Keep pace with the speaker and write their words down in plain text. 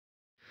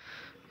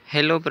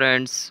Hello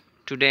friends,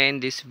 today in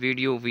this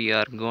video we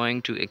are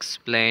going to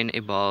explain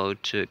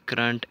about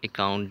current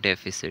account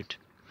deficit.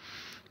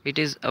 It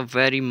is a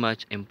very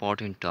much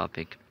important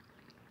topic.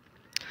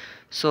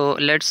 So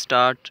let's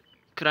start.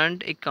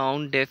 Current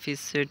account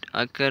deficit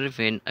occur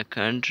when a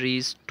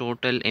country's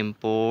total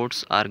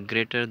imports are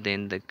greater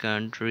than the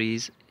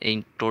country's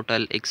in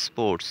total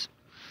exports.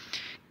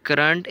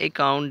 Current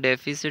account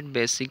deficit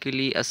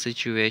basically a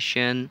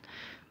situation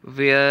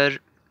where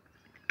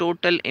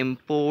total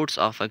imports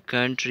of a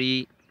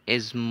country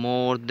is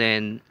more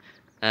than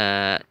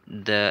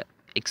the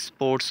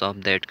exports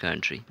of that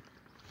country.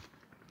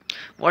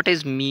 What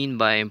is mean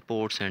by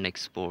imports and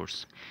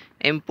exports?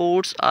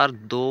 Imports are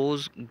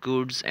those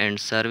goods and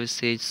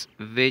services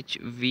which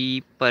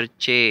we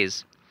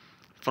purchase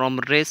from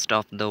rest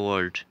of the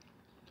world.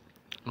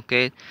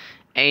 Okay,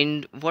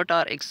 and what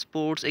are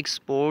exports?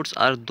 Exports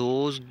are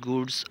those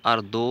goods,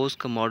 are those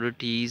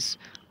commodities,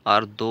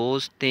 are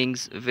those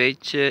things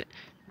which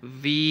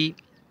we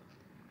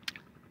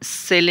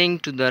selling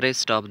to the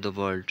rest of the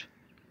world.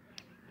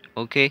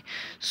 Okay,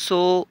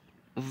 so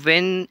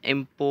when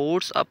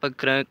imports of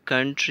a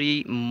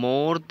country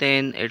more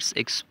than its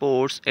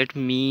exports, it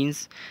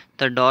means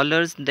the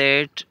dollars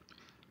that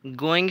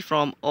going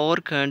from our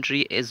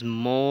country is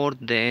more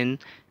than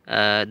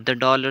the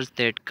dollars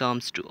that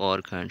comes to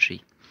our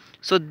country.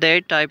 So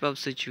that type of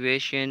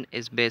situation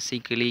is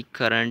basically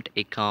current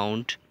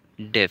account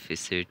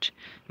deficit,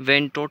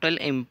 when total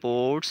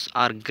imports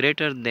are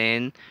greater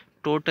than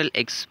total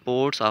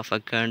exports of a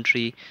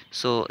country.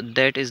 So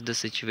that is the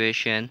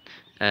situation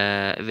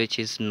which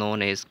is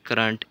known as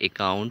current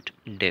account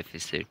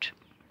deficit.